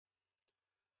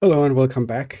Hello and welcome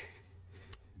back.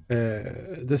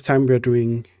 This time we are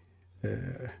doing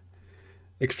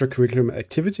extracurricular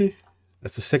activity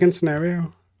as the second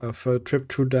scenario of a trip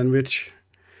to Dunwich,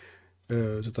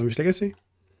 the Dunwich Legacy.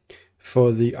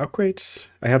 For the upgrades,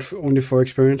 I had only 4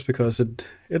 experience because it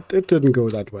didn't go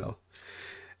that well.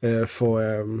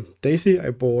 For Daisy,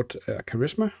 I bought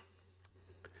Charisma,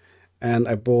 and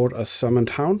I bought a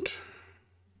Summoned Hound,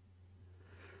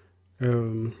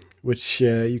 which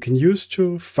you can use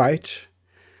to fight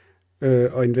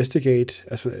or investigate.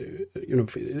 As it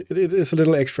is a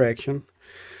little extra action.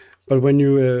 But when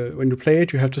you play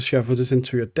it, you have to shuffle this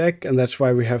into your deck, and that's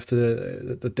why we have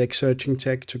the deck searching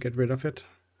tech to get rid of it,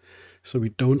 so we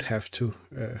don't have to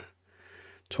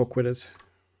talk with it.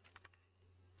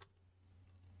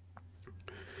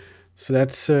 So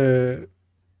that's her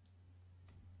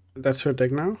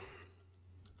deck now.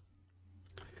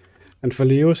 And for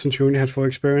Leo, since we only had 4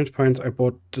 experience points, I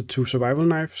bought the 2 survival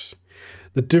knives.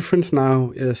 The difference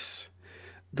now is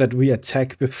that we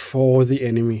attack before the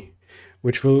enemy,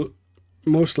 which will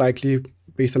most likely,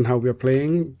 based on how we are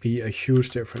playing, be a huge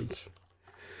difference.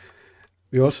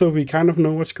 We kind of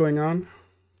know what's going on.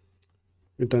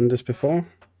 We've done this before.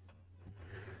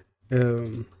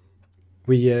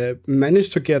 We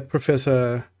managed to get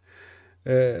Professor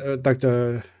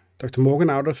Dr. Morgan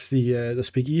out of the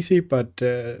speakeasy, but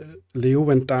Leo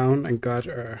went down and got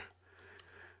a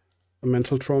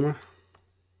mental trauma.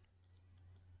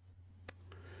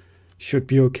 Should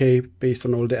be okay based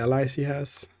on all the allies he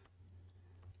has.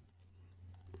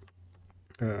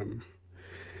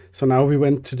 So now we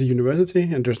went to the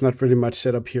university, and there's not really much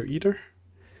set up here either.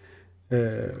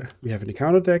 We have an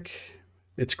encounter deck.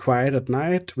 It's quiet at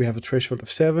night. We have a threshold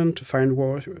of 7 to find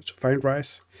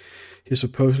Rise. He's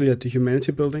supposedly at the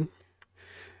Humanity building.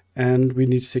 And we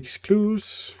need 6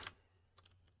 clues.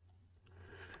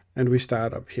 And we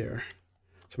start up here.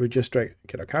 So we just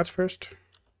get our cards first.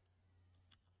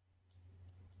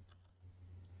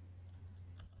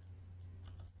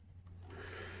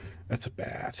 That's a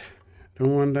bad.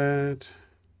 Don't want that.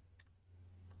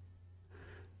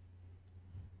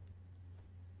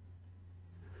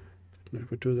 If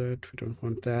we do that, we don't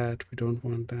want that. We don't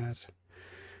want that.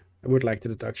 I would like the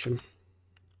deduction.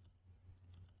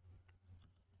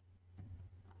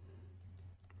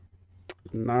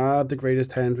 Not the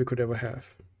greatest hand we could ever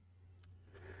have.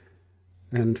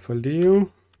 And for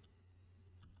Leo,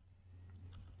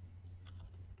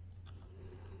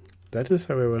 that is,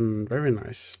 however, very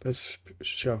nice. Let's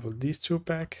shuffle these 2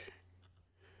 back.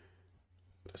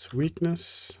 That's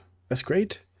weakness. That's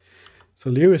great. So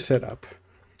Leo is set up.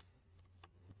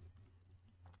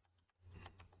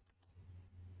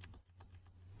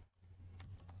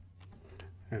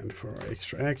 And for our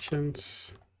extra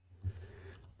actions,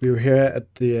 we were here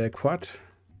at the quad,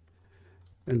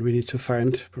 and we need to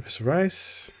find Professor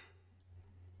Rice.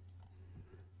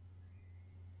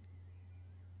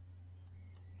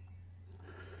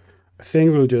 I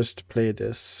think we'll just play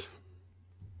this.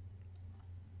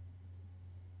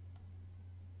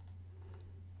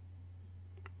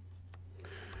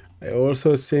 I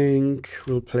also think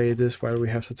we'll play this while we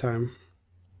have the time.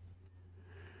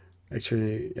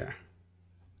 Actually, yeah.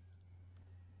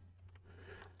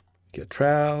 Get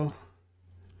trial.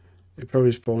 It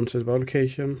probably spawns at the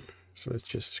location, so let's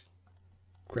just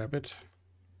grab it.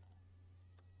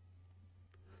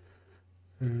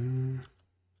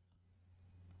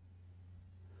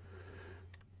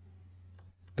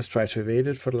 Let's try to evade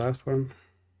it for the last one.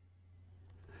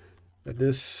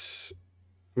 This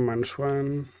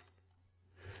 -1.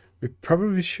 We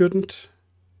probably shouldn't,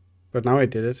 but now I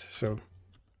did it, so.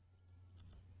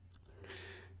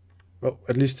 Well,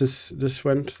 at least this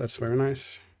went. That's very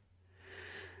nice.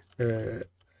 Yeah,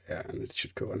 and it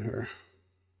should go on her.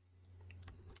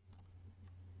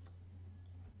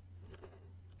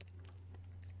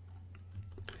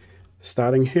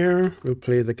 Starting here, we'll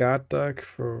play the guard dog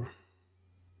for.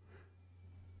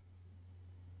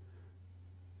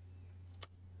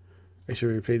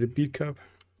 Actually, we play the beat cup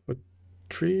for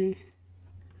 3,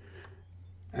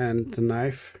 and the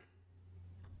knife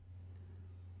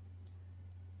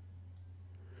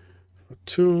for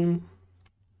 2,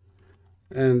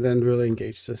 and then we'll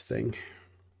engage this thing.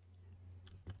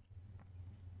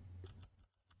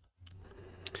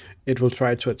 It will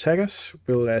try to attack us.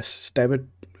 We'll stab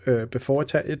it before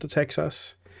it attacks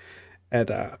us at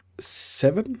a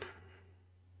 7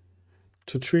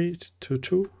 to 3 to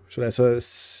 2. So that's a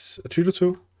 3 to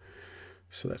 2.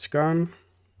 So that's gone.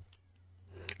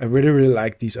 I really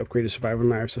like these upgraded survival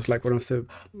knives. It's like one of the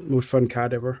most fun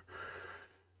card ever.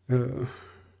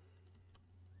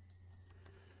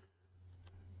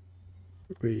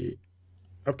 We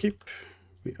upkeep.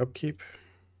 We upkeep.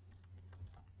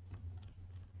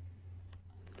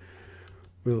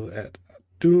 We'll add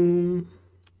Doom.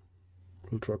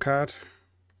 We'll draw a card.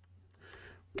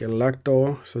 Get a locked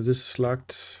door, so this is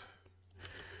locked.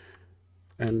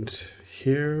 And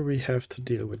here we have to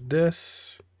deal with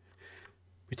this.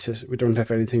 It says we don't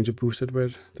have anything to boost it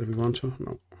with that we want to.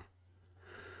 No.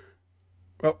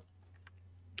 Well,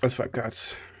 that's 5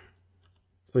 cards.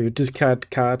 So you discard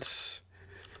cards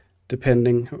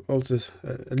depending, also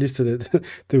at least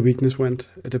the weakness went,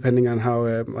 depending on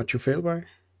how much you fail by.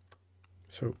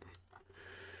 So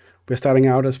we're starting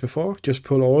out as before, just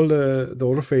pull all the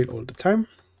auto fail all the time.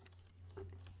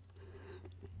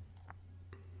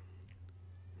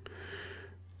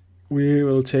 We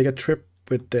will take a trip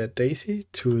with Daisy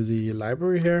to the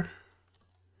library here.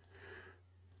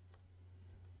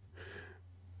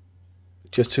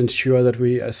 Just to ensure that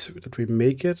we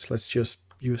make it, let's just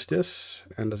use this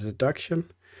and a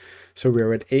deduction. So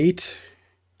we're at 8.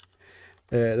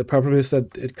 The problem is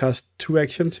that it costs 2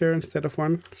 actions here instead of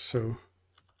 1. So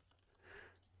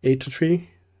 8 to 3,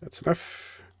 that's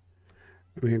enough.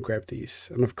 We can grab these.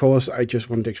 And of course, I just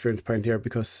want the experience point here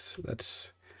because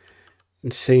that's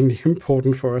insanely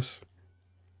important for us.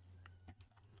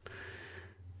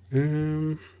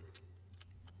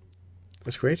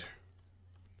 That's great.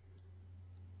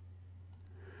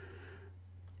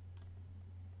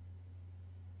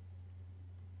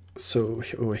 So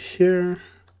over here,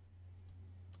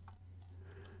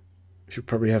 we should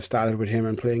probably have started with him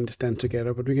and playing the stand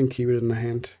together, but we can keep it in the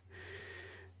hand.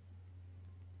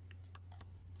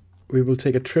 We will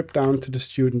take a trip down to the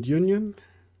student union.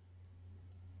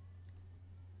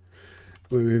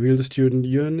 When we reveal the student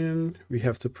union, we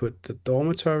have to put the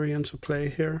dormitory into play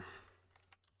here.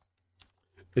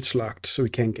 It's locked, so we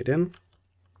can't get in.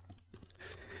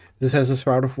 This has a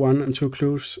spout of 1 and 2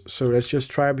 clues, so let's just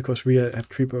try because we have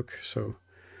 3 book. So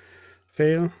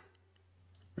fail.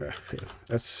 Fail.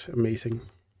 That's amazing.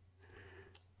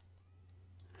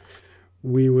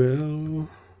 We will.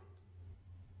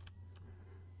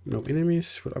 No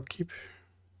enemies. We'll upkeep.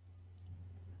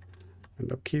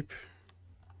 And upkeep.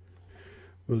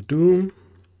 We'll Doom.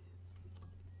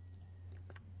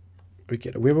 We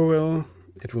get a Whippoorwill.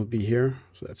 It will be here,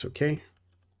 so that's okay.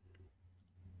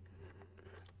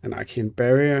 An arcane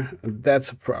barrier, and that's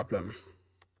a problem.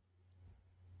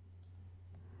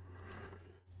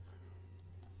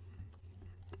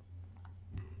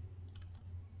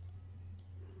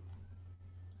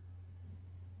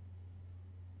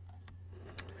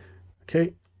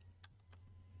 Okay.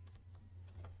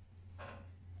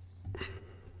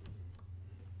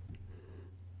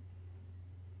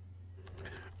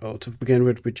 Well, to begin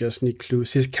with, we just need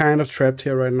clues. He's kind of trapped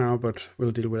here right now, but we'll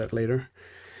deal with that later.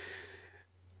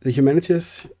 The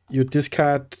humanities, you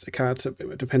discard cards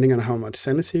depending on how much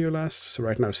sanity you lost. So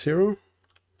right now 0.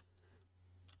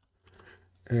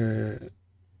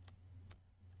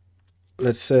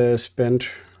 Let's spend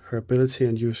her ability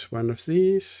and use one of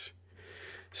these.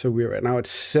 So we're now at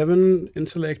 7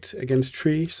 intellect against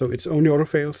 3, so it's only auto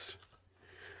fails.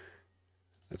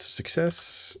 That's a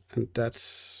success, and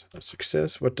that's a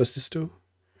success. What does this do?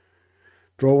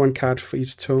 Draw 1 card for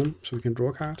each tome, so we can draw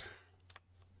a card.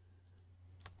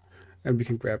 And we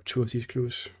can grab 2 of these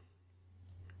clues.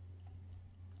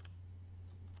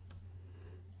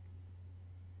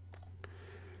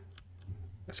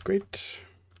 That's great.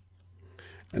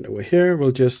 And over here,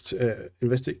 we'll just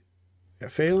investigate,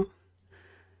 fail,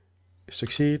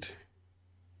 succeed,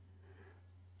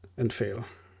 and fail.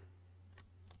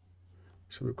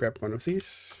 So we'll grab one of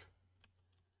these.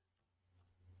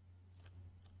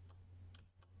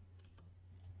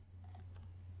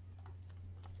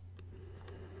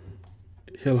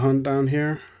 He'll hunt down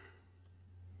here.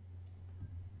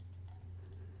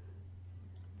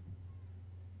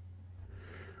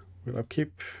 We'll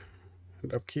upkeep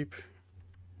and upkeep.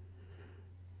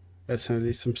 That's at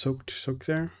least some soak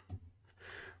there.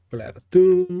 We'll add a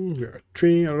Doom. We're at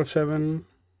 3 out of 7.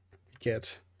 We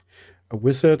get a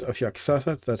Wizard of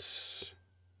Yog-Sothoth. That's.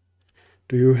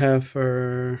 Do you have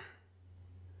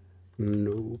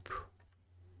nope.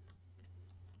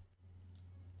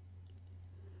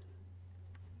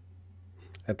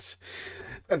 That's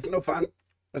no fun.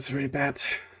 That's really bad.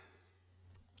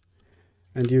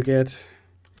 And you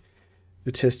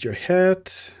test your head.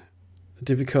 The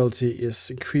difficulty is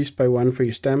increased by 1 for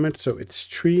each damage, so it's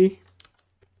 3.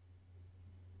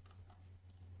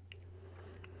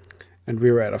 And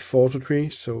we're at a 4 to 3,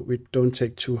 so we don't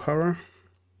take 2 horror.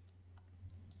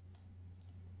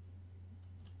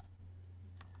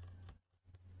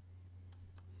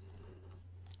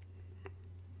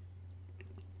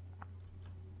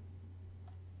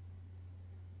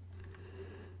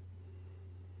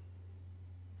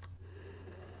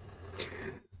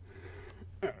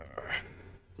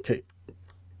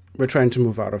 we're trying to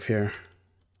move out of here.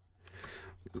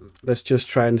 Let's just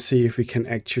try and see if we can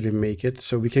actually make it.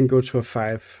 So we can go to a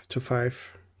 5-5.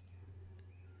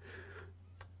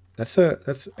 That's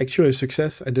actually a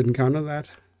success. I didn't count on that.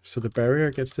 So the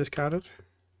barrier gets discarded.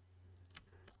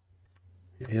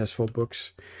 Yeah, he has 4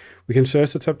 books. We can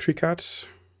search the top 3 cards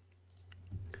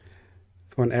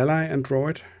for an ally and draw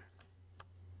it.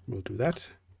 We'll do that.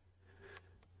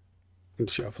 And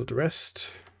shuffle the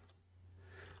rest.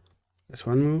 That's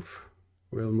one move.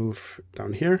 We'll move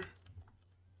down here.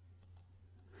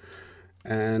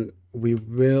 And we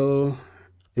will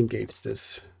engage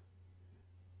this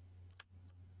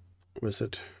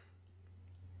wizard.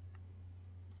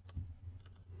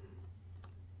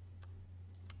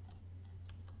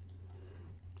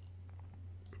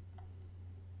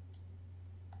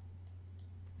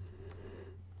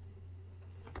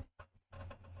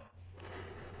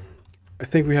 I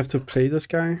think we have to play this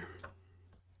guy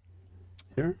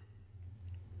here.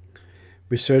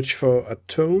 We search for a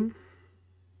tome.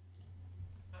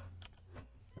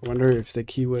 I wonder if the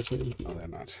keywords are... No, they're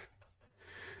not.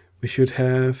 We should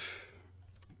have...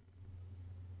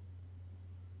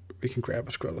 We can grab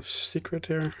a scroll of secret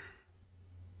here.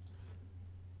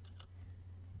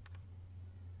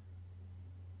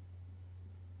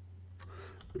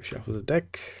 We shuffle the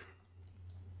deck.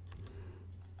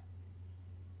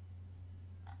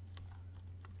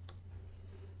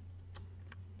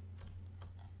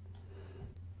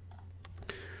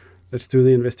 Let's do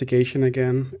the investigation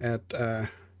again at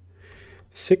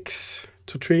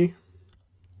 6-3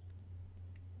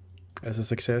 as a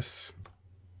success.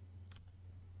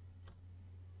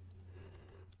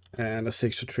 And a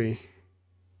 6-3.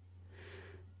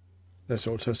 That's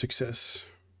also a success.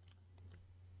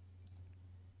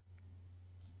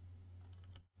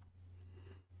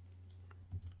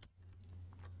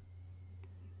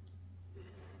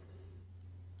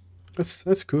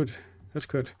 That's good. That's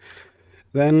good.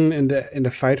 Then in the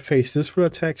fight phase, this will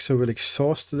attack, so we'll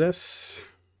exhaust this.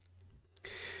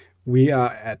 We are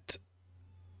at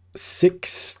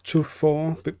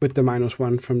 6-4 with the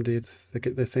 -1 from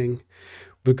the thing.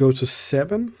 We'll go to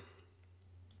 7.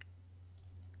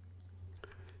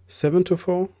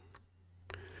 7-4.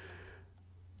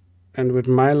 And with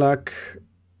my luck,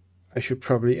 I should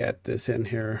probably add this in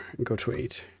here and go to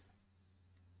 8.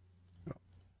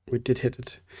 We did hit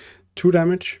it. 2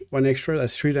 damage, 1 extra,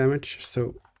 that's 3 damage.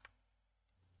 So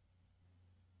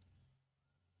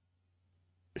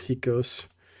he goes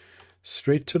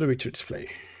straight to the victory display.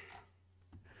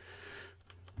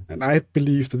 And I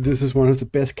believe that this is one of the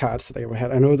best cards that I ever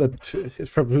had. I know that it's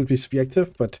probably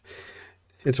subjective, but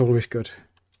it's always good.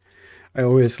 I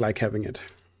always like having it.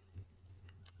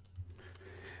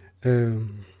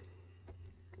 Then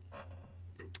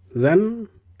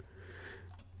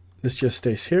this just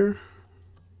stays here.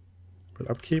 We'll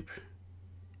upkeep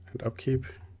and upkeep.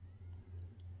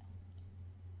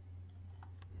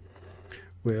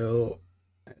 We'll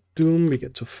doom, we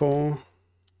get to 4.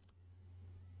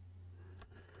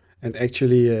 And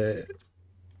actually yeah,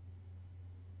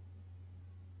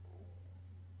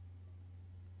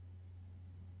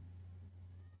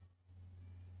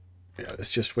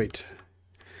 let's just wait.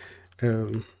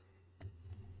 Get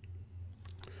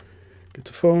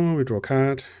to 4, we draw a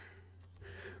card.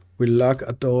 We lock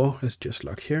a door, let's just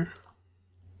lock here.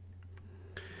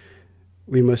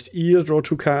 We must either draw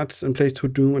 2 cards and place 2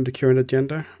 doom on the current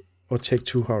agenda, or take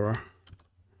 2 horror.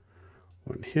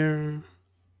 1 here,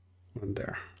 1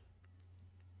 there.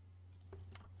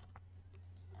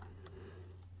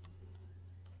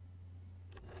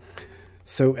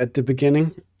 So at the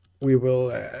beginning, we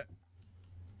will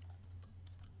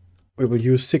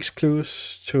use 6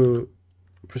 clues to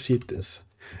proceed this.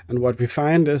 And what we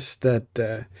find is that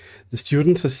the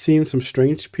students have seen some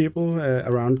strange people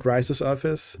around Rice's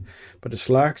office, but it's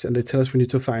locked, and they tell us we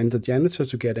need to find the janitor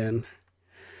to get in.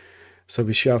 So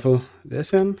we shuffle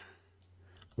this in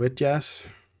with Jazz.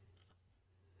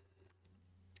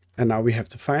 And now we have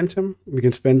to find him. We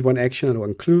can spend 1 action and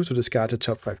 1 clue to discard the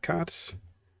top 5 cards.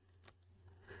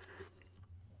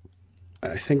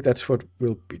 I think that's what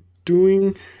we'll be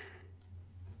doing.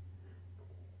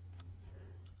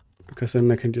 Because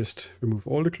then I can just remove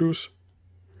all the clues.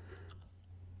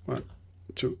 1,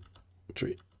 2,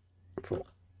 3, 4,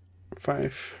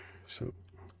 5. So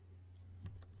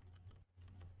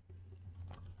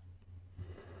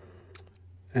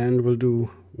and we'll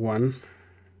do 1.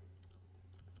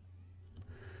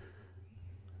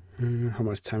 How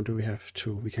much time do we have?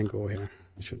 2. We can go here.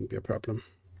 It shouldn't be a problem.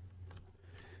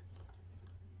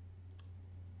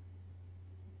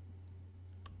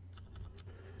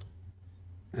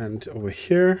 And over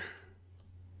here,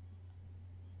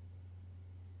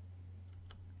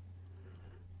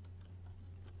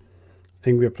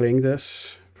 think we are playing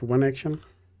this for one action.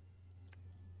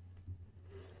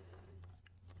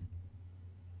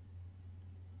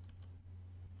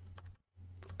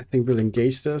 I think we'll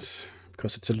engage this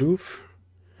because it's aloof.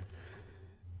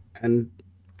 And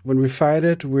when we fight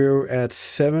it, we're at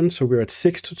 7, so we're at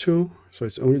 6-2. So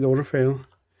it's only the auto fail.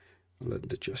 Let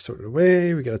it just throw it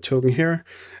away. We get a token here,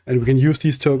 and we can use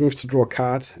these tokens to draw a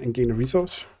card and gain a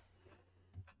resource.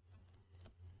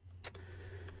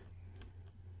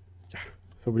 Yeah,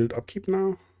 so we'll upkeep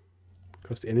now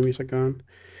because the enemies are gone.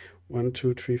 1,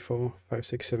 2, 3, 4, 5,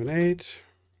 6, 7, 8.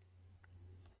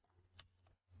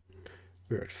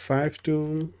 We're at 5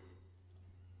 doom.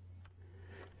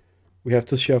 We have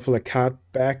to shuffle a card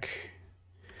back.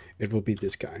 It will be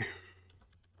this guy.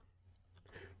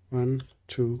 1,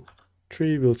 2,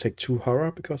 3. We'll take 2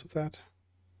 horror because of that.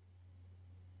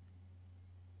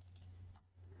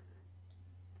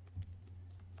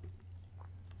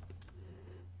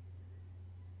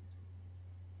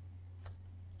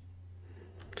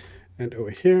 And over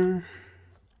here,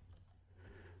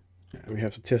 we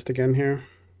have to test again here.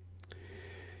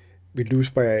 We lose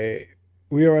by,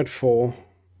 we are at 4.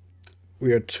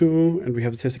 We are 2, and we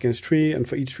have to test against 3, and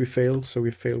for each we fail, so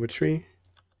we fail with 3.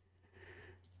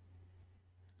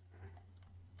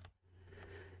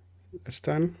 That's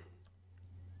done.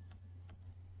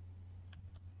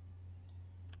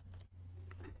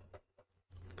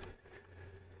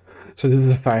 So this is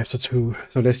a 5-2.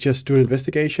 So let's just do an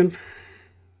investigation.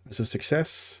 That's a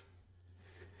success.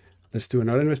 Let's do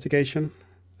another investigation.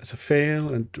 That's a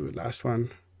fail, and do the last one.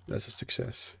 That's a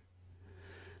success.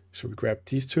 So we grab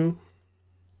these 2.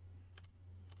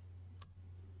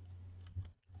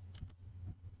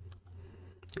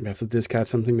 We have to discard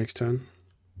something next turn.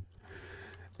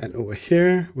 And over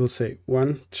here, we'll say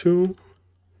 1, 2,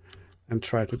 and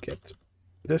try to get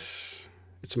this.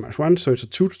 It's a -1, so it's a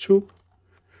 2-2.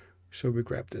 So we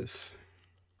grab this.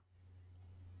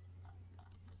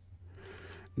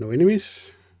 No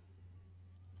enemies.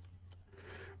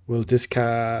 We'll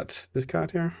discard this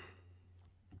card here.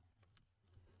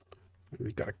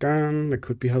 We got a gun, that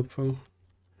could be helpful.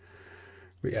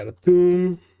 We add a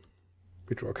doom.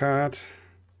 We draw a card.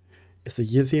 It's the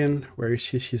Yithian, where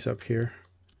she's up here.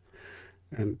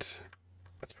 And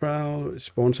a 12, it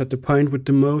spawns at the point with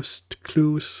the most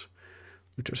clues.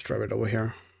 We just drop it over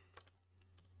here.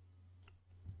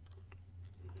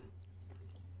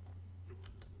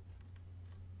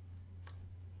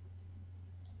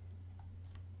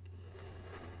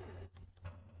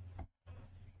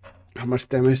 How much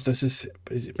damage does this?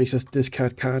 It makes us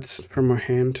discard cards from our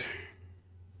hand.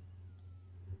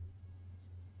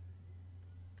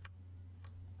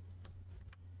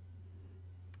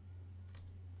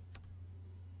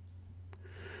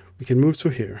 We can move to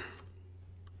here.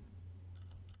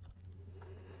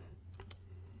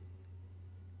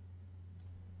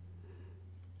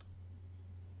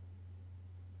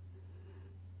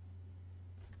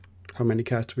 How many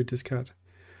cards do we discard?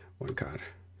 1 card.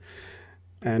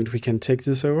 And we can take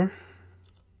this over.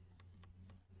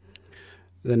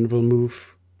 Then we'll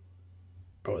move.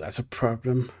 Oh, that's a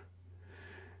problem.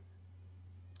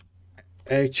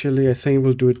 Actually, I think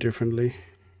we'll do it differently.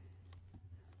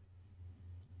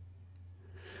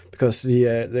 Because the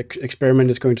experiment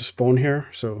is going to spawn here,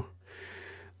 so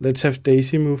let's have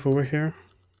Daisy move over here.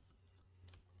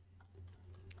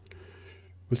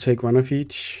 We'll take 1 of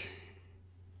each.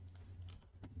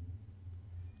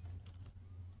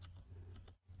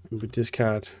 And we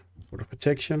discard Word of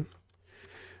Protection.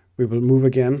 We will move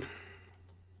again.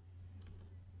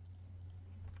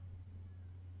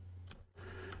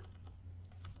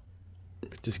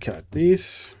 We discard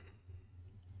these.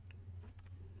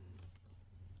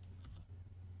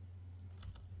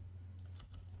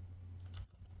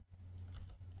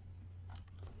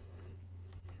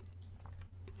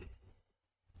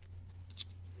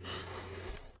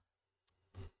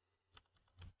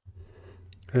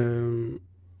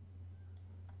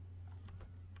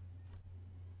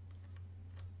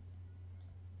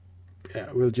 Yeah,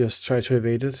 we'll just try to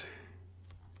evade it.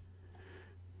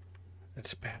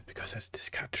 That's bad because that's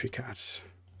discard 3 cards.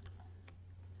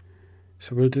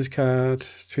 So we'll discard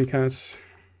 3 cards.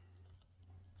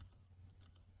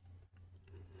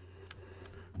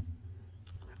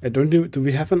 I don't know. Do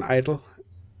we have an idle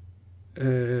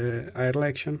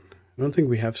action? I don't think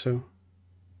we have so.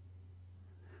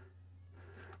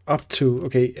 Up to,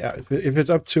 okay, yeah, if it's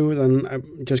up to, then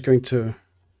I'm just going to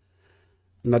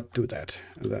not do that,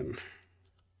 and then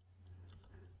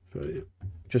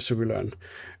just so we learn.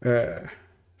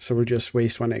 So we'll just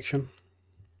waste 1 action,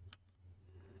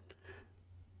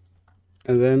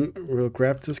 and then we'll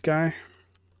grab this guy.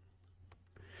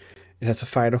 It has a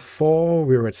fight of 4.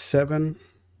 We're at 7.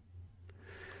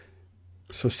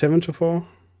 So 7 to 4.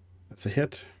 That's a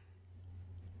hit.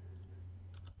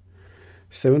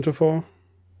 7 to 4.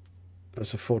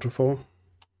 That's a 4 to 4.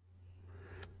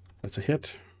 That's a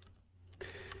hit.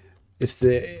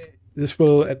 This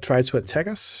will try to attack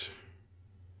us.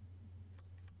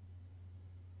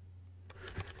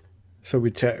 So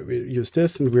we use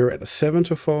this, and we're at a 7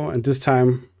 to 4. And this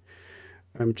time,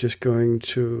 I'm just going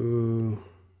to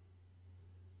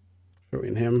throw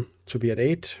in him to be at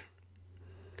 8.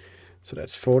 So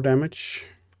that's 4 damage.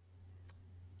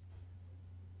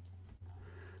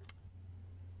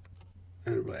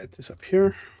 And we'll add this up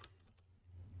here.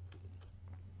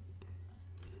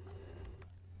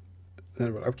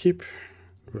 Then we'll upkeep.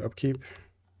 We'll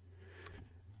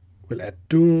add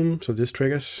Doom, so this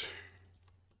triggers.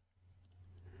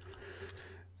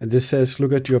 And this says,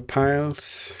 look at your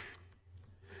piles.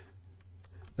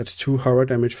 That's 2 horror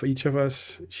damage for each of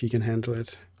us. She can handle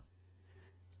it.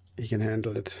 He can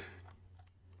handle it.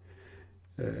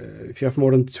 If you have more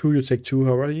than 2, you take 2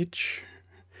 horror each.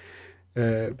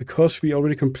 Because we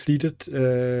already completed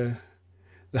the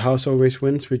House Always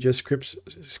Wins, we just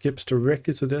skips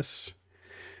directly to this.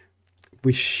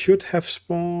 We should have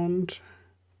spawned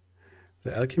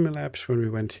the Alchemy Labs when we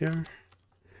went here.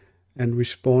 And we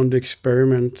spawned the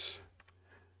experiment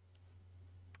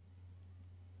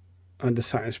on the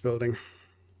science building.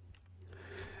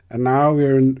 And now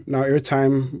every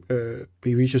time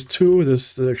we reaches 2,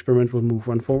 the experiment will move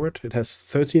 1 forward. It has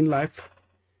 13 life.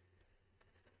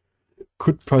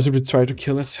 Could possibly try to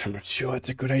kill it. I'm not sure it's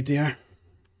a good idea.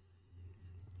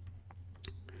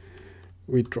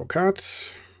 We draw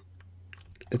cards.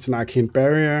 It's an arcane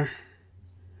barrier.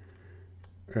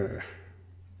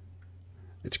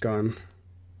 It's gone.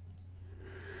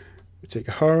 We take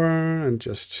a horror and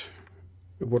just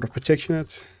ward of protection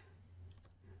it.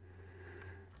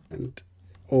 And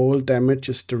all damage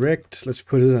is direct. Let's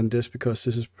put it on this because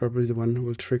this is probably the one who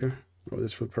will trigger. Or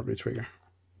this will probably trigger.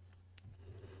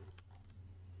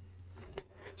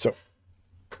 So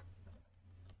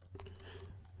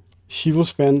she will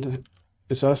spend,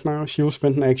 it's us now, she will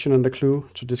spend an action on the clue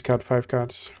to discard 5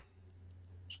 cards.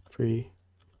 3,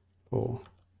 4,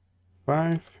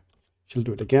 5. She'll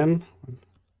do it again. 1,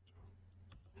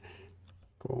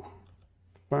 4,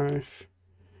 5.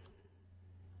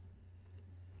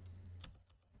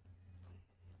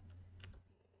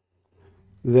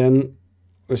 Then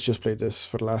let's just play this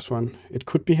for the last one. It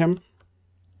could be him.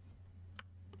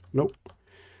 Nope.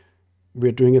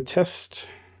 We're doing a test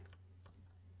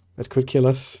that could kill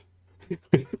us.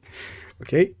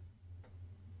 Okay.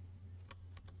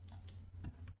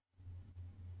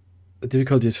 The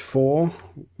difficulty is 4.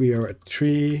 We are at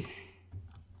 3.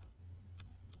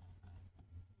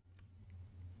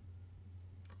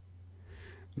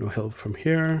 No help from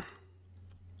here.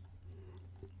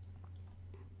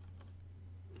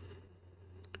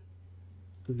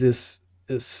 This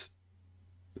is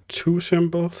 2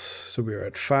 symbols, so we're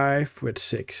at 5, we're at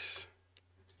 6.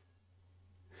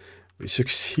 We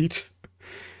succeed.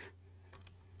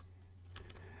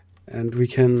 And we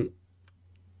can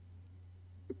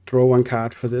draw 1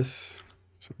 card for this.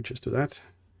 So we just do that.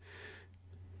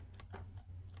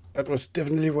 That was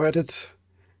definitely worth it.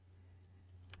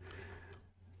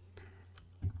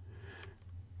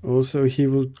 Also, he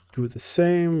will do the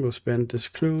same. We'll spend this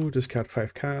clue, discard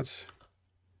 5 cards.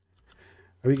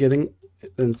 Are we getting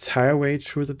the entire way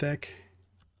through the deck?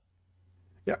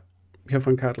 Yeah, we have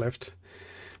 1 card left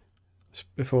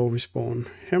before we spawn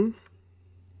him.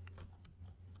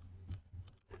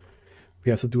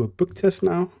 We have to do a book test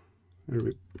now. And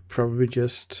we probably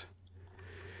just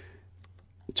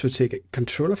to take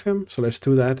control of him. So let's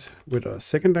do that with our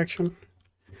second action.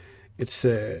 It's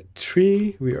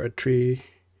 3. We are at 3.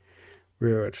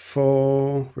 We are at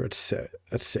 4. We're at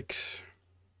 6.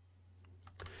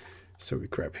 So we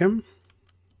grab him.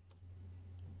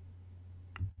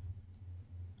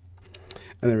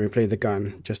 And then we play the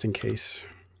gun just in case.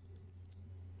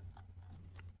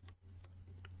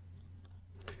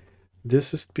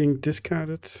 This is being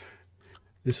discarded.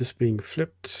 This is being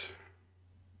flipped.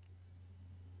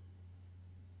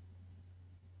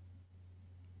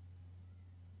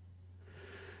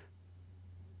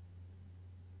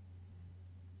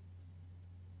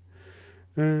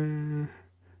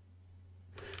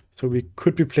 So we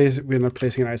could be we're not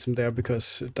placing an item there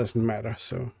because it doesn't matter.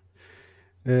 So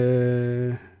we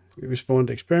respawn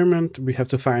the experiment. We have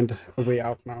to find a way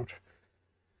out now.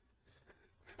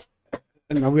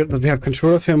 And now that we have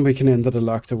control of him, we can enter the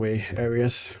locked away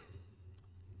areas.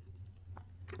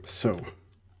 So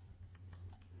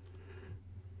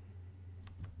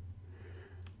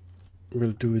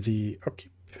We'll do the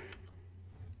upkeep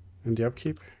and the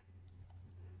upkeep.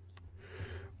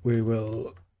 We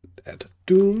will add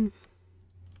Doom.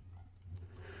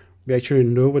 We actually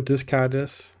know what this card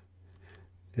is.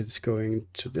 It's going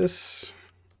to this.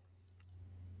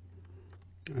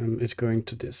 And it's going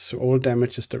to this. So all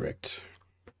damage is direct.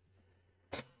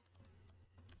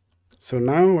 So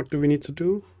now what do we need to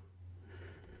do?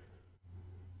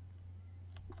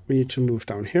 We need to move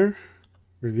down here.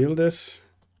 Reveal this.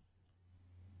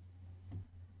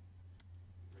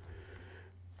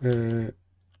 We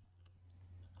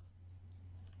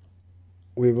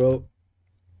will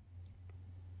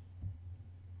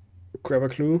grab a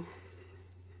clue.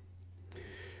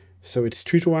 So it's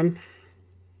 3-1,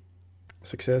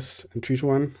 success, and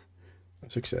 3-1,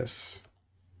 success.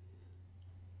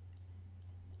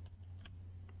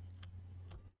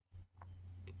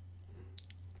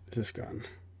 This is gone.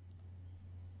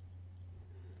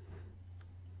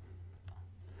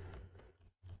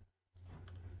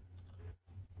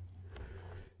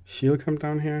 She'll come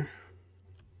down here.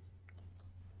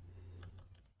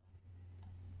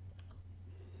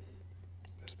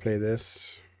 Let's play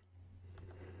this.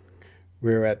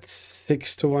 We're at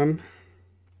 6-1.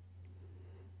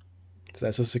 So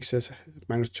that's a success.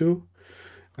 -2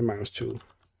 and -2.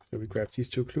 So we grab these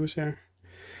 2 clues here.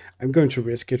 I'm going to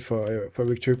risk it for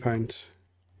victory point.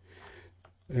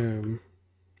 We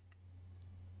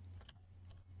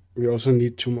also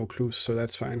need 2 more clues, so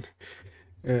that's fine.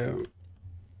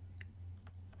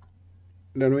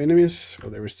 There are no enemies.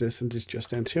 Well, there is this, and this just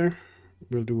stands here.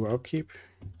 We'll do our upkeep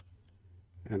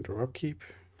and our upkeep.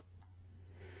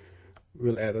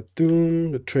 We'll add a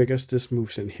Doom that triggers this,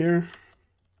 moves in here.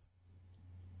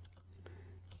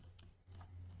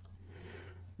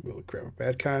 We'll grab a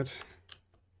bad card.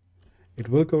 It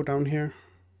will go down here.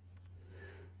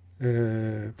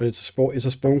 But it's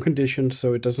a spawn condition,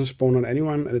 so it doesn't spawn on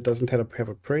anyone, and it doesn't have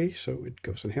a prey, so it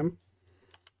goes on him.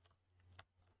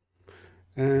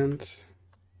 And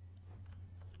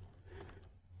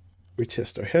we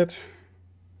test our head.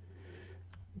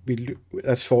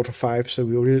 That's 4-5, so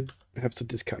we only have to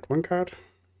discard 1 card.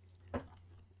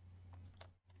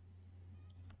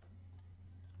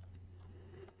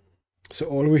 So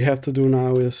all we have to do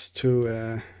now is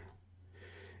to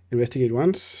investigate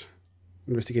once,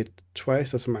 investigate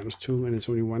twice, that's a -2, and it's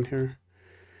only 1 here.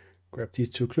 Grab these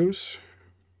 2 clues.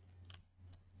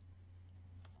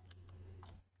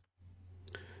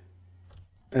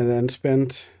 And then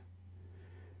spend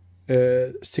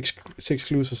 6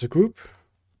 clues as a group.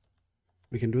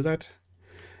 We can do that.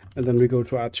 And then we go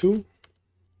to R2.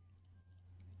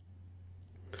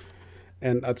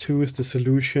 And R2 is the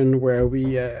solution where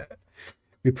we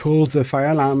pull the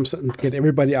fire alarms and get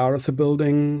everybody out of the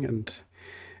building, and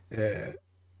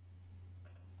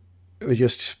we're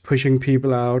just pushing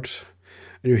people out.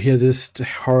 And you hear this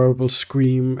horrible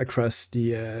scream across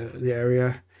the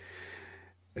area.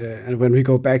 And when we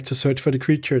go back to search for the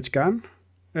creature, it's gone.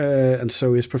 And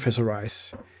so is Professor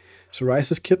Rice. So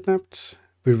Rice is kidnapped.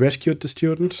 We rescued the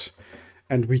students,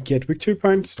 and we get victory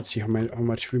points. Let's see how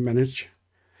much we manage.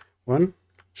 1,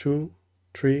 2,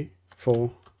 3,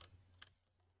 4,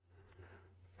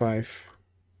 5,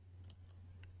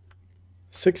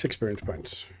 6 experience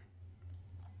points.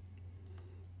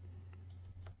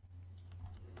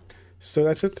 So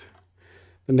that's it.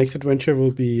 The next adventure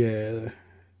will be a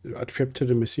trip to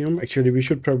the museum. Actually, we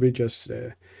should probably just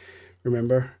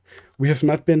remember, we have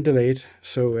not been delayed.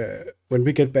 So when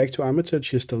we get back to Armitage,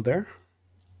 he's still there.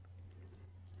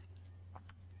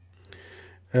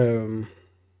 And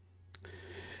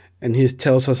he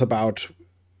tells us about,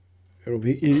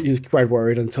 he's quite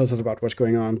worried and tells us about what's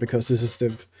going on, because this is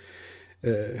the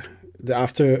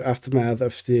aftermath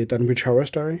of the Dunwich horror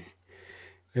story.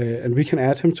 And we can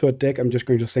add him to a deck. I'm just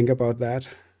going to think about that.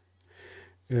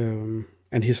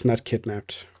 And he's not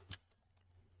kidnapped.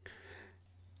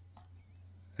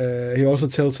 He also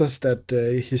tells us that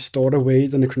he stored away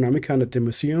the necronomicon at the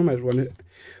museum, and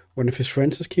one of his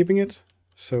friends is keeping it.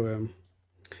 So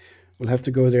we'll have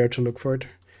to go there to look for it.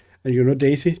 And you know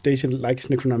Daisy likes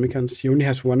necronomicons. She only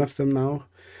has 1 of them now.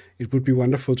 It would be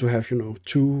wonderful to have,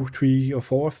 2, 3, or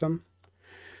 4 of them.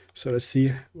 So let's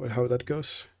see how that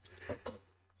goes.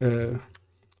 So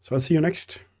I'll see you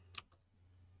next.